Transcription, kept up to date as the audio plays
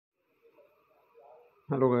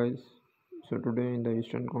Hello guys. So today in the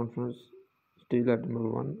Eastern Conference, still at number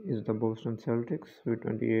 1 is the Boston Celtics with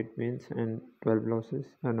 28 wins and 12 losses.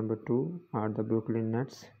 At number 2 are the Brooklyn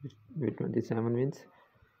Nets with 27 wins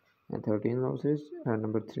and 13 losses. At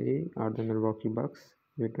number 3 are the Milwaukee Bucks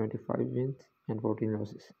with 25 wins and 14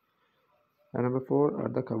 losses. At number 4 are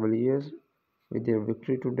the Cavaliers with their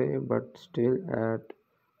victory today but still at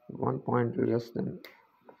 1 point less than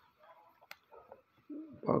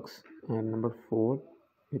Bucks. At number 4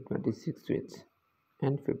 with 26 wins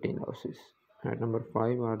and 15 losses. At number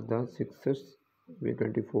 5 are the Sixers with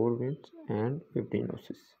 24 wins and 15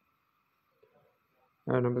 losses.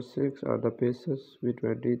 At number 6 are the Pacers with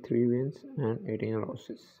 23 wins and 18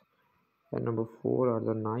 losses. At number 4 are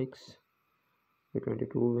the Knicks with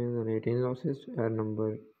 22 wins and 18 losses. At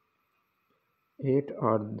number 8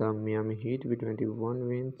 are the Miami Heat with 21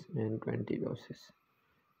 wins and 20 losses.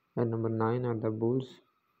 At number 9 are the Bulls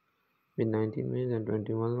with 19 wins and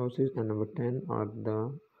 21 losses. And number 10 are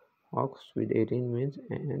the Hawks with 18 wins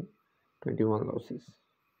and 21 losses.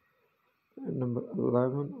 And number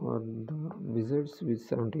 11 are the Wizards with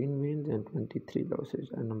 17 wins and 23 losses.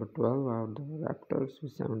 And number 12 are the Raptors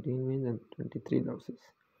with 17 wins and 23 losses.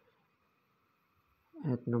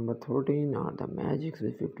 At number 13 are the Magic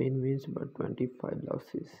with 15 wins but 25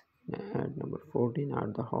 losses. At number 14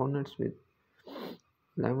 are the Hornets with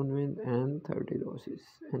 11 wins and 30 losses.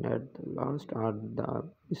 And at the last are the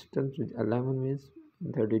Pistons with 11 wins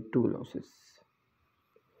and 32 losses.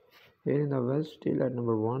 Here in the West, still at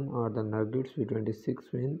number 1 are the Nuggets with 26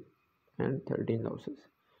 wins and 13 losses.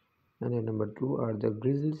 And at number 2 are the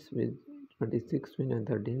Grizzlies with 26 wins and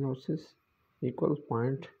 13 losses, equal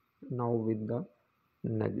point now with the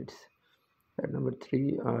Nuggets. At number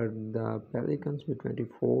 3 are the Pelicans with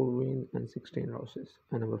 24 wins and 16 losses.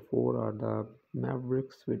 And number 4 are the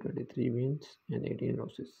Mavericks with 23 wins and 18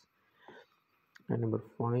 losses. And number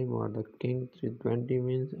 5 are the Kings with 20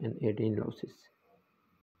 wins and 18 losses.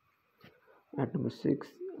 At number 6,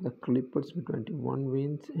 the Clippers with 21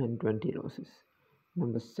 wins and 20 losses.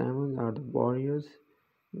 Number 7 are the Warriors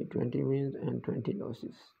with 20 wins and 20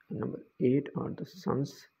 losses. And number 8 are the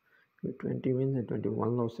Suns with 20 wins and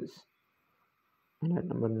 21 losses. And at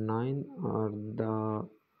number 9 are the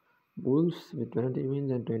Wolves with 20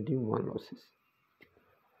 wins and 21 losses.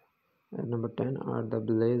 At number 10 are the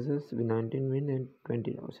Blazers with 19 wins and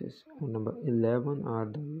 20 losses. And number 11 are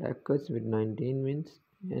the Lakers with 19 wins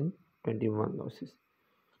and 21 losses.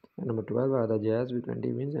 And number 12 are the Jazz with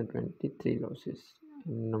 20 wins and 23 losses.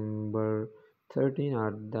 And number 13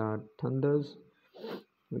 are the Thunders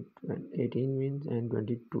with 18 wins and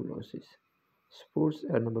 22 losses. Spurs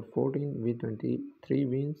at number 14 with 23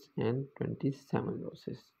 wins and 27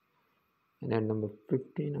 losses. And at number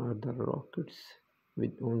 15 are the Rockets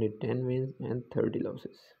with only 10 wins and 30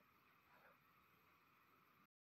 losses.